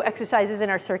next two exercises in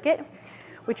our circuit,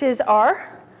 which is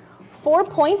our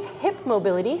 4-point hip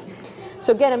mobility.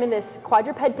 So again, I'm in this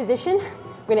quadruped position.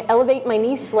 I'm going to elevate my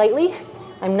knees slightly.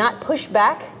 I'm not pushed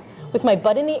back with my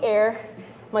butt in the air.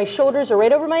 My shoulders are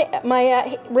right over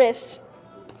my wrists,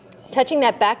 touching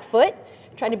that back foot,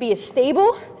 trying to be as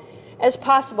stable as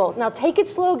possible. Now take it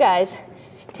slow, guys.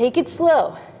 Take it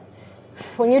slow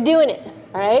when you're doing it,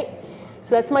 all right?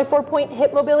 So that's my 4-point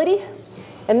hip mobility.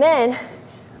 And then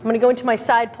I'm going to go into my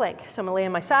side plank. So I'm going to lay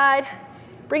on my side,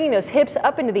 bringing those hips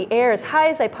up into the air as high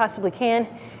as I possibly can.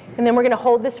 And then we're going to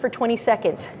hold this for 20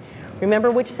 seconds.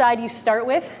 Remember which side you start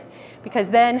with, because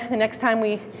then the next time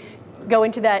we go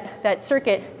into that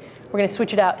circuit, we're going to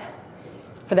switch it out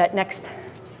for that next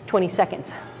 20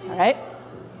 seconds, all right?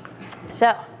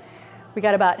 So we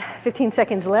got about 15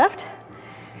 seconds left.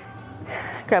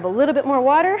 Grab a little bit more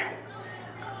water.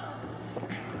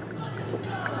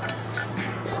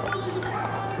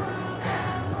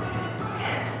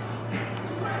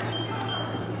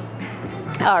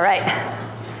 All right,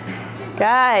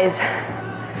 guys,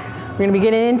 we're going to be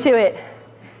getting into it.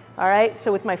 All right,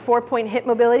 so with my 4-point hip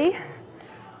mobility,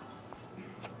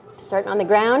 starting on the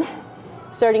ground,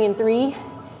 starting in 3,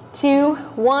 2,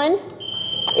 1,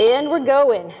 and we're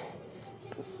going.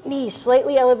 Knees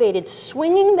slightly elevated,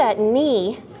 swinging that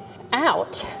knee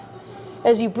out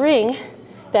as you bring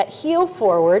that heel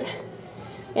forward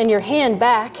and your hand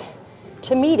back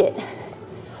to meet it.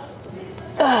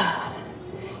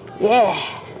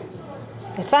 Yeah.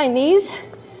 I find these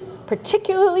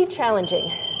particularly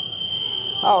challenging.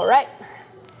 All right,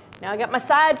 now I got my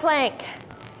side plank.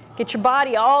 Get your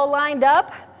body all lined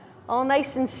up, all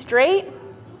nice and straight.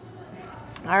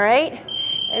 All right,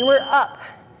 and we're up.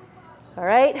 All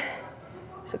right,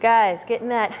 so guys, getting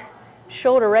that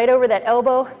shoulder right over that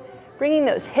elbow, bringing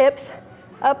those hips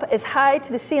up as high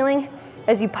to the ceiling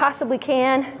as you possibly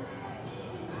can.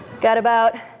 Got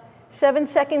about 7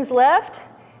 seconds left.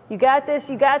 You got this,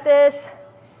 you got this.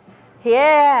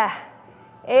 Yeah,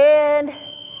 and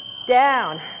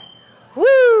down.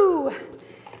 Woo!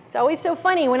 It's always so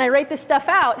funny when I write this stuff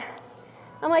out.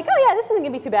 I'm like, oh yeah, this isn't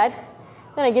gonna be too bad.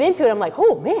 Then I get into it, I'm like,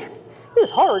 oh man, this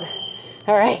is hard.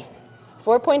 All right,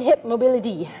 4-point hip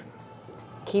mobility.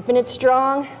 Keeping it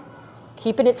strong,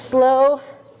 keeping it slow,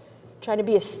 trying to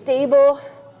be as stable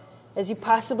as you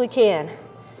possibly can.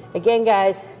 Again,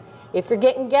 guys, if you're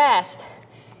getting gassed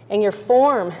and your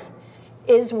form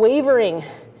is wavering,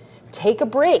 take a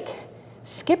break,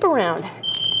 skip around.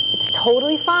 It's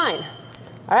totally fine.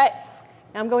 All right,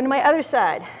 now I'm going to my other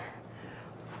side.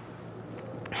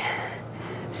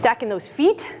 Stacking those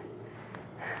feet.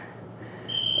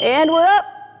 And we're up.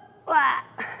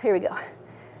 Here we go.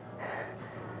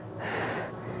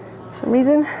 For some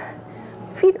reason,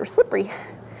 feet are slippery.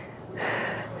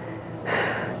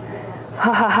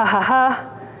 Ha ha ha ha ha.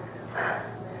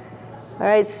 All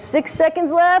right, 6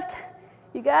 seconds left.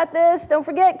 You got this. Don't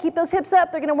forget, keep those hips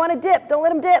up. They're gonna wanna dip. Don't let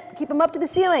them dip. Keep them up to the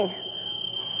ceiling.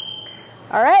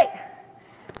 All right,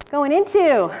 going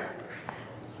into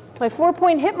my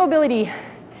 4-point hip mobility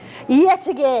yet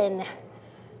again.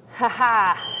 Ha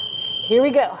ha. Here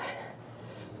we go.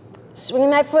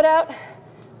 Swinging that foot out.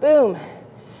 Boom.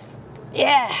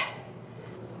 Yeah.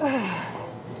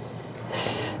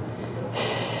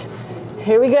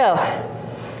 Here we go.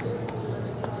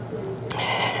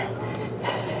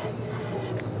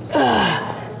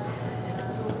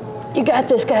 You got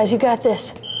this, guys, you got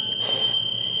this.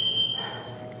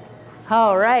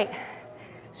 All right,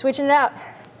 switching it out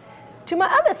to my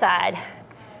other side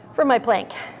for my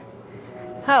plank.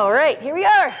 All right, here we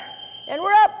are, and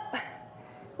we're up,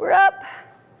 we're up.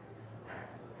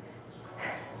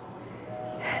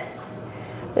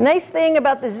 The nice thing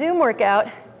about the Zoom workout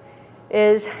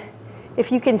is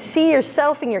if you can see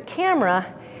yourself in your camera,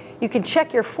 you can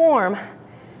check your form.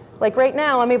 Like right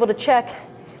now, I'm able to check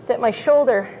that my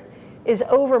shoulder is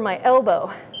over my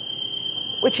elbow,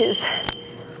 which is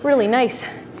really nice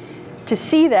to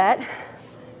see that.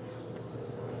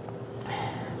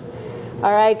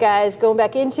 All right, guys, going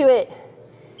back into it.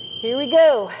 Here we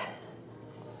go.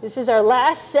 This is our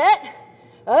last set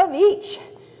of each,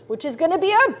 which is gonna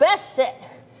be our best set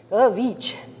of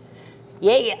each.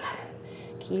 Yeah.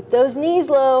 Keep those knees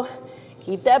low.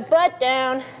 Keep that butt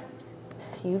down.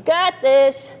 You got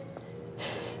this.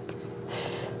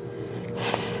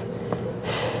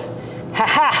 Ha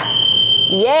ha.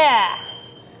 Yeah.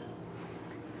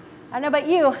 I don't know about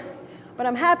you, but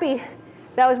I'm happy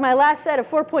that was my last set of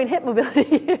 4-point hip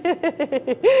mobility.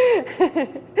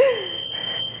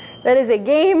 That is a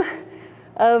game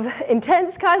of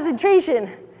intense concentration.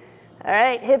 All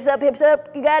right, hips up, hips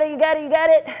up. You got it, you got it, you got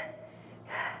it.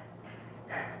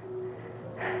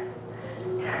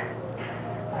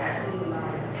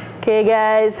 Okay,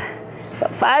 guys,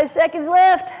 about 5 seconds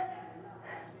left.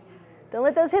 Don't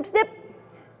let those hips dip.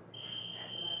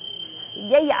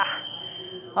 Yeah.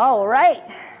 All right.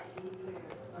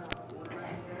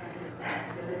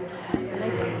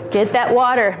 Get that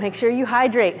water. Make sure you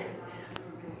hydrate.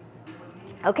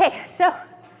 Okay, so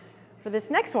for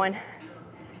this next one,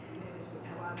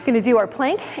 we're going to do our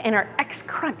plank and our X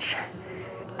crunch.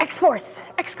 X force,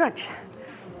 X crunch.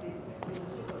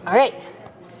 All right,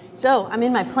 so I'm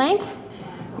in my plank.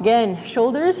 Again,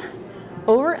 shoulders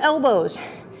over elbows,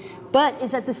 butt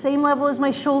is at the same level as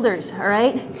my shoulders, all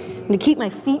right? I'm gonna keep my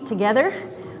feet together.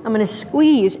 I'm gonna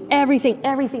squeeze everything,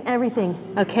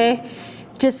 okay?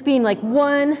 Just being like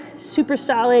one super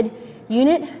solid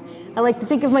unit. I like to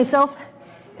think of myself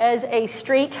as a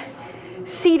straight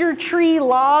cedar tree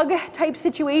log type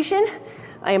situation.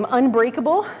 I am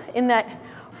unbreakable in that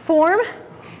form.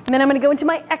 And then I'm gonna go into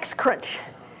my X crunch.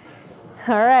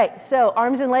 All right, so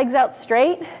arms and legs out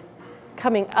straight,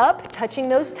 coming up, touching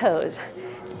those toes,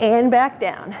 and back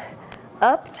down.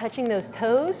 Up, touching those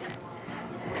toes.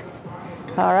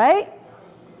 All right.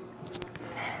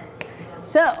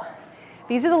 So,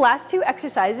 these are the last 2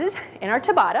 exercises in our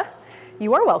Tabata.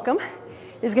 You are welcome.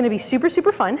 It's gonna be super,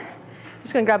 super fun. I'm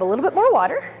just gonna grab a little bit more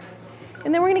water,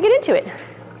 and then we're gonna get into it.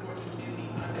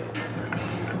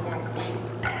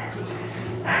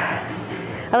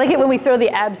 I like it when we throw the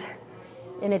abs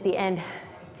in at the end.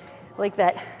 I like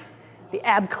that, the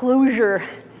ab closure,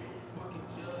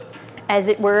 as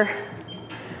it were.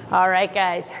 All right,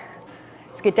 guys,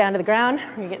 let's get down to the ground.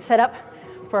 We're gonna get set up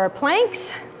for our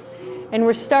planks, and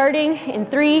we're starting in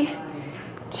 3,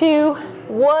 2,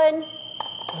 1,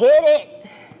 hit it.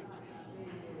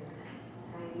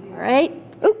 All right,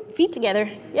 oop, feet together,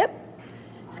 yep.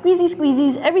 Squeezy,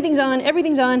 squeezies. Everything's on,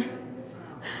 everything's on.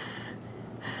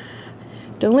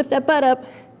 Don't lift that butt up.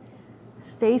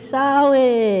 Stay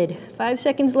solid. 5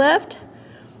 seconds left.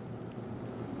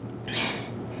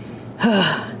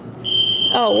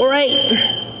 All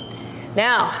right.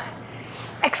 Now,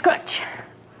 X crunch.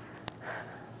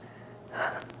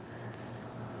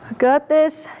 Got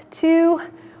this. 2,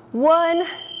 1,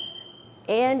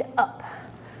 and up.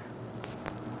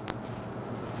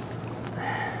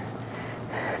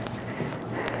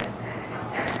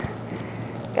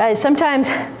 Guys, sometimes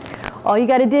all you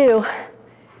got to do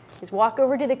is walk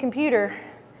over to the computer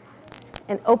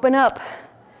and open up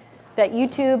that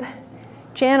YouTube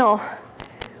channel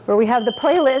where we have the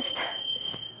playlist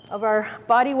of our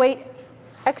body weight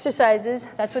exercises.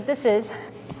 That's what this is.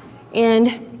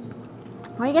 And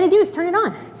all you got to do is turn it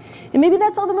on. And maybe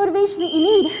that's all the motivation that you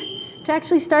need to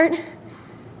actually start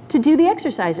to do the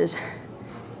exercises.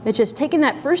 It's just taking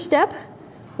that first step,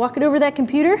 walking over that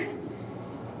computer,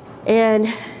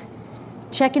 and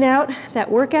checking out that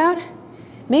workout.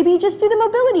 Maybe you just do the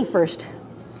mobility first.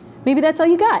 Maybe that's all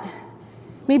you got.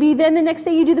 Maybe then the next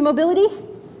day you do the mobility,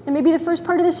 and maybe the first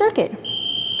part of the circuit.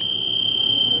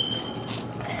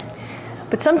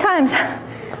 But sometimes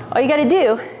all you got to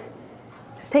do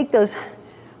is take those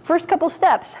first couple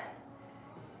steps,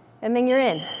 and then you're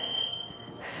in.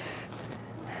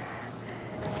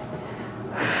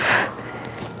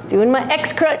 Doing my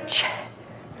X crunch.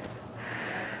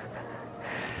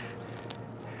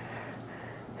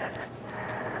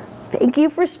 Thank you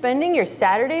for spending your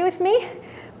Saturday with me.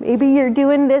 Maybe you're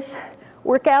doing this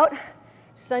workout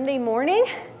Sunday morning.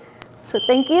 So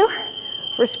thank you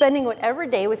for spending whatever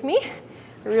day with me.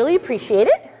 I really appreciate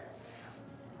it.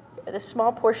 Get a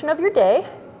small portion of your day.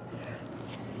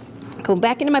 Go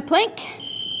back into my plank.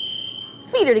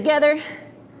 Feet are together.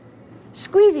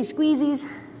 Squeezy, squeezies.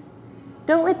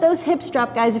 Don't let those hips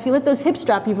drop, guys. If you let those hips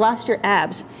drop, you've lost your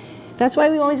abs. That's why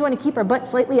we always want to keep our butt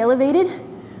slightly elevated.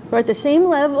 We're at the same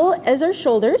level as our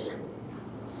shoulders.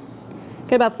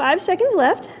 Got about 5 seconds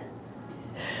left.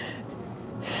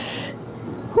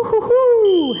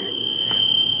 Woo-hoo-hoo.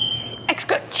 X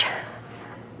crunch.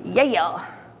 Yeah.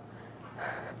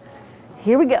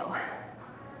 Here we go.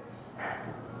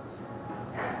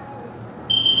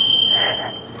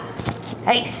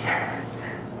 Nice.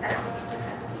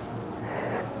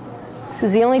 This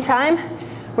is the only time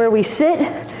where we sit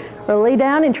or lay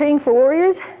down in Training for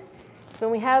Warriors when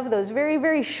we have those very,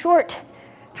 very short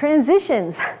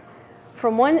transitions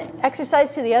from one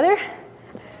exercise to the other.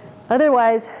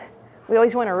 Otherwise, we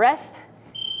always want to rest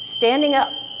standing up.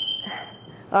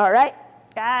 All right,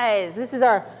 guys, this is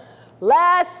our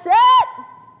last set.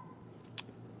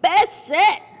 Best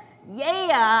set.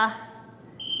 Yeah.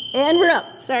 And we're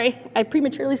up. Sorry, I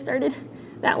prematurely started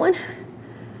that one.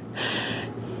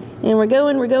 And we're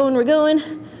going, we're going, we're going.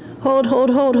 Hold,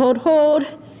 hold, hold, hold, hold.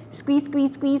 Squeeze,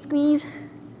 squeeze, squeeze, squeeze.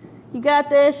 You got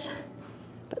this.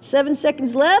 About 7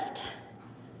 seconds left.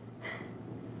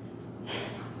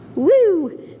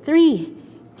 Woo! 3,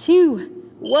 2,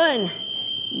 1.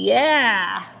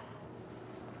 Yeah!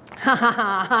 Ha ha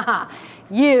ha ha ha.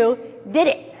 You did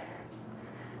it.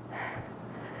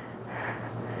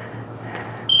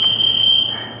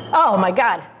 Oh my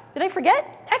God. Did I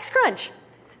forget? X crunch.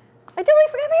 I totally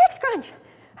forgot the X crunch.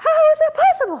 How was that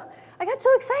possible? I got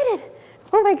so excited.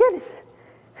 Oh my goodness.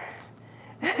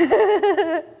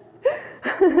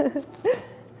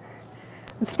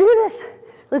 Let's do this.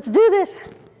 Let's do this.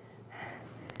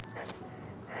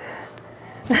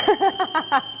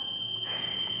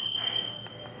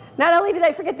 Not only did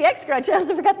I forget the X crunch, I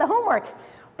also forgot the homework.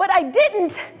 But I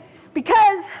didn't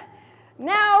because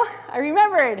now I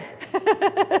remembered.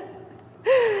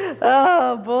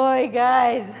 Oh boy,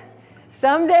 guys.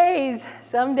 Some days,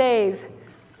 some days.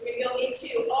 We're going to go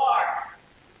into our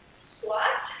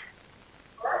squats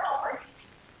or our homework.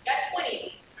 Got 20 of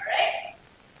these, all right?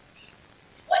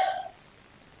 1,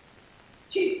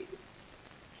 2,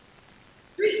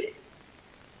 3,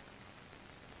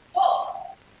 4,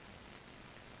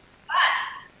 5,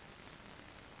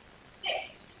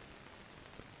 6,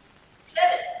 7,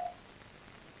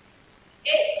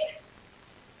 8,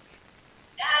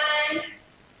 9,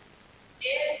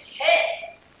 and 10.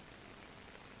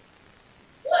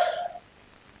 1,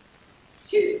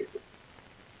 2,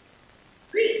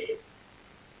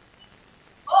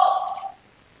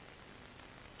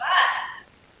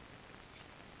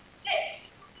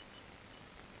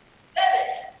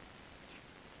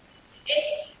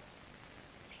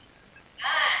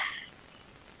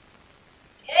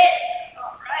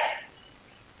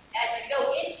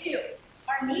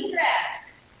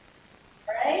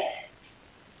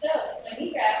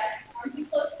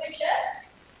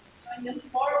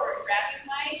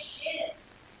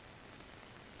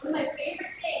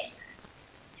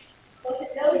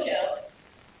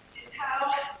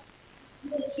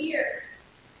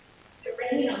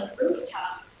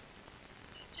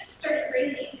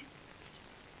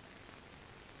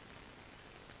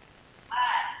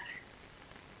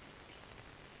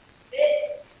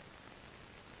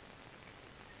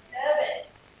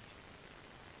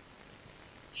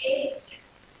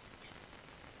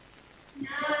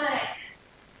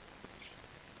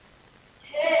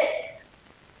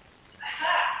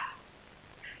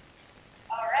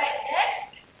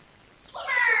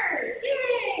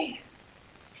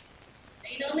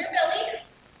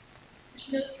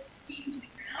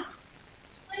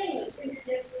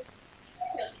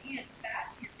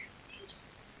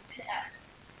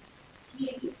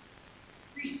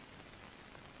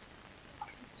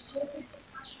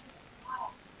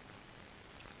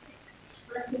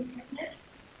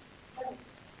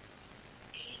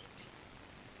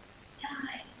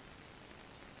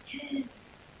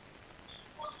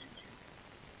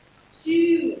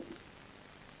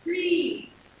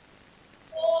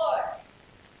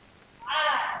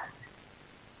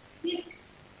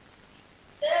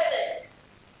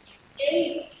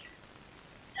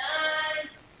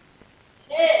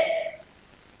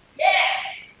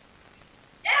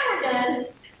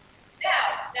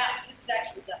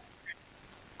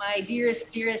 my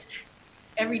dearest, dearest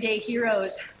everyday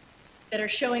heroes that are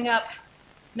showing up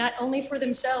not only for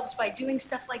themselves by doing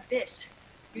stuff like this.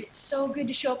 It's so good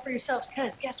to show up for yourselves,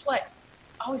 because guess what?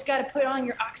 Always got to put on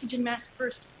your oxygen mask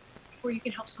first before you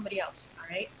can help somebody else, all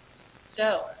right?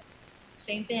 So,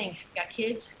 same thing. If you've got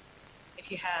kids,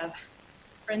 if you have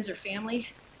friends or family,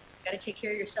 you've got to take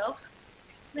care of yourself,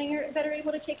 and then you're better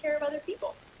able to take care of other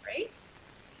people, right?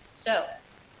 So,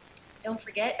 don't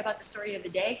forget about the story of the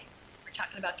day. We're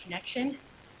talking about connection,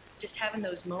 just having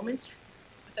those moments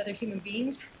with other human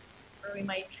beings where we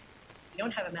might, if you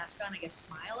don't have a mask on, I guess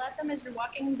smile at them as you're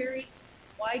walking very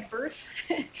wide berth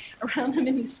around them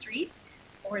in the street,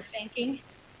 or thanking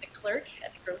the clerk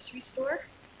at the grocery store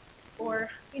for,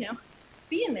 you know,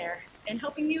 being there and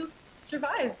helping you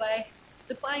survive by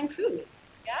supplying food,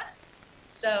 yeah?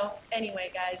 So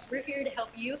anyway, guys, we're here to help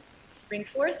you bring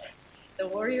forth the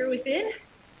warrior within.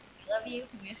 We love you,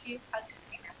 we miss you, hugs.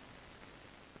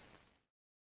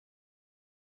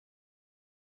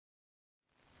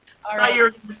 All right. I thought you were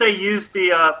going to say use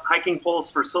the hiking poles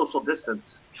for social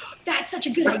distance. That's such a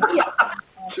good idea.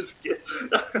 Just kidding.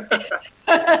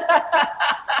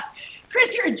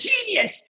 Chris, you're a genius.